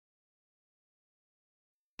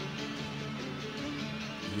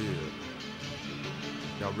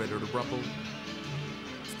Y'all ready to rumble?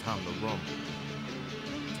 It's time to rumble.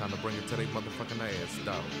 Time to bring it to they motherfucking ass,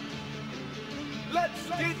 dog. Let's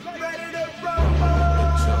get ready to rumble.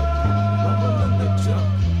 Rumble in the jump.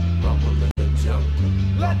 Rumble in the jump.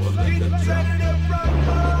 Rumble in the jump.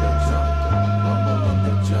 Rumble in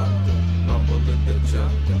the jump. Rumble in the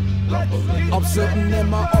jump. I'm sitting in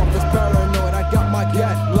my office paranoid, I got my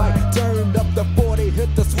gat light turned up to 40,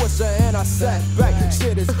 hit the swisher and I sat back.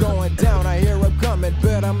 Shit is going down, I hear him coming,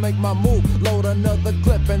 better make my move, load another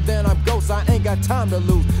clip and then I'm ghost, I ain't got time to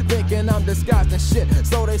lose, thinking I'm disguised and shit,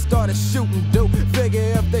 so they started shooting dude, figure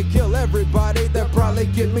if they kill everybody, they'll probably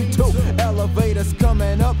get me too. Elevators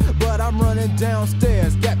coming up, but I'm running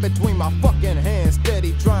downstairs, gap between my fucking hands,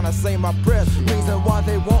 steady trying to say my prayers, reason why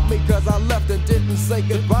they want me cause I left and didn't say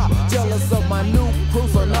goodbye. Jealous of my new crew,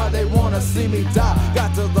 so now they wanna see me die.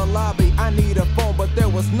 Got to the lobby, I need a phone, but there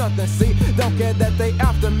was nothing, see. Don't care that they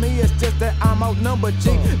after me, it's just that I'm outnumbered,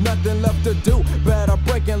 G. Nothing left to do, better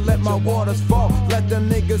break and let my waters fall. Let them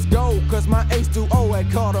niggas go, cause my H2O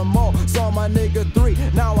had caught them all. Saw my nigga 3,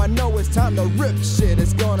 now I know it's time to rip shit.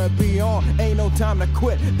 It's gonna be on, ain't no time to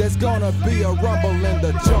quit. There's gonna be a rumble in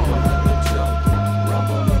the jump.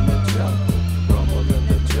 Rumble in the jump. Rumble in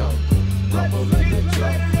the jump. Rumble in the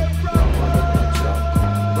jump.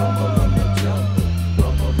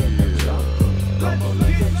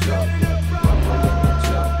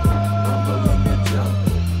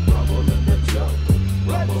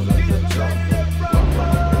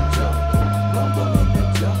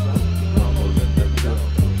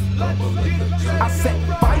 I set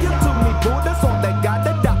fire to me Buddha, so they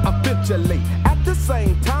gotta die eventually. At the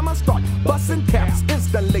same time I start busting caps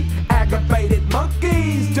instantly. Aggravated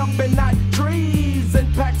monkeys jumping out trees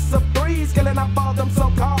in packs of threes, killing off all them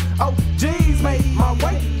so-called OGs. Made my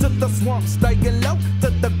way to the swamp, staying low to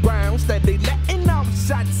the ground, steady letting off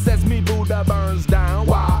shots as me Buddha burns down.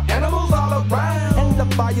 Wild animals all around, and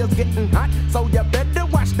the fire's getting hot, so you better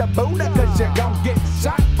watch the Buddha, cause you gon' get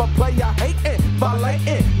shot for player hating,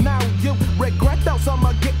 violating. Now you regret those, so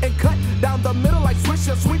I'm getting cut down the middle like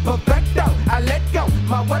Swisher, sweet perfecto. I let go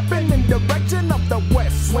my weapon in direction of the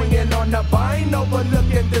west, swinging on the vine,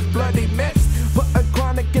 overlooking this bloody mess. Putting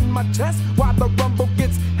chronic in my chest while the rumble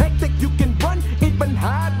gets hectic. You can run, even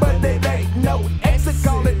hide, but it ain't no exit.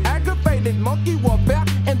 Call it aggravated monkey warfare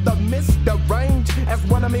in the midst of range. As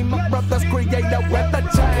one of me, my brothers create a weather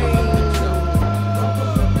change.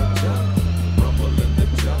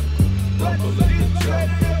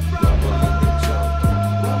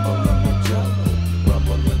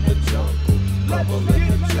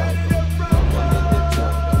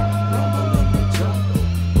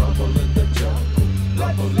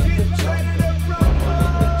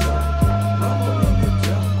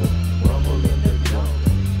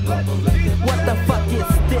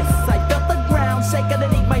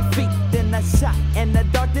 And the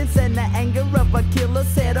darkness and the anger of a killer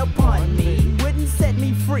set upon me, wouldn't set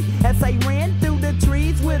me free as I ran through the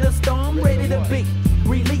trees with a storm ready to be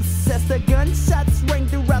released. As the gunshots rang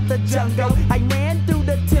throughout the jungle, I ran through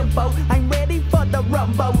the tempo, I'm ready for the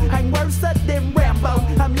rumble. I'm worse than Rambo,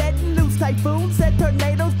 I'm letting loose typhoons and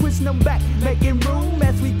tornadoes, pushing them back, making room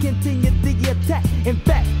as we continue the attack. In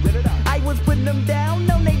fact, I was putting them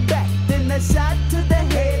down on their back, then a shot to the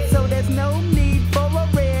head, so there's no need for a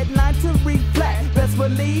red line to reflect. Best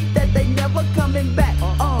believe that they never coming back,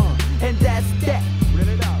 and that's that.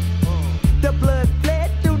 The blood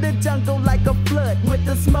fled through the jungle like a flood, with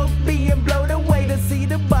the smoke being blown away to see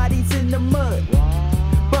the bodies in the mud.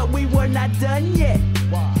 But we were not done yet,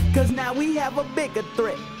 cause now we have a bigger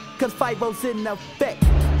threat, cause 5-0's in effect.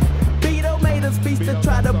 Beto made a speech to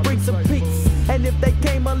try to bring some peace, and if they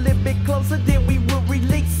came a little bit closer then we would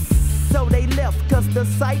release. So they left, cause the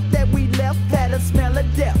site that we left had a smell of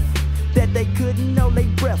death that they couldn't hold their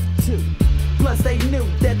breath to. Plus they knew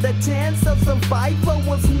that the chance of survival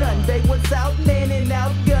was none. They was outman and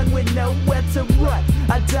outgunned with nowhere to run.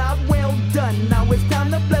 A job well done, now it's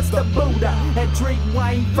time to bless the Buddha and drink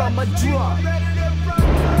wine from a drum.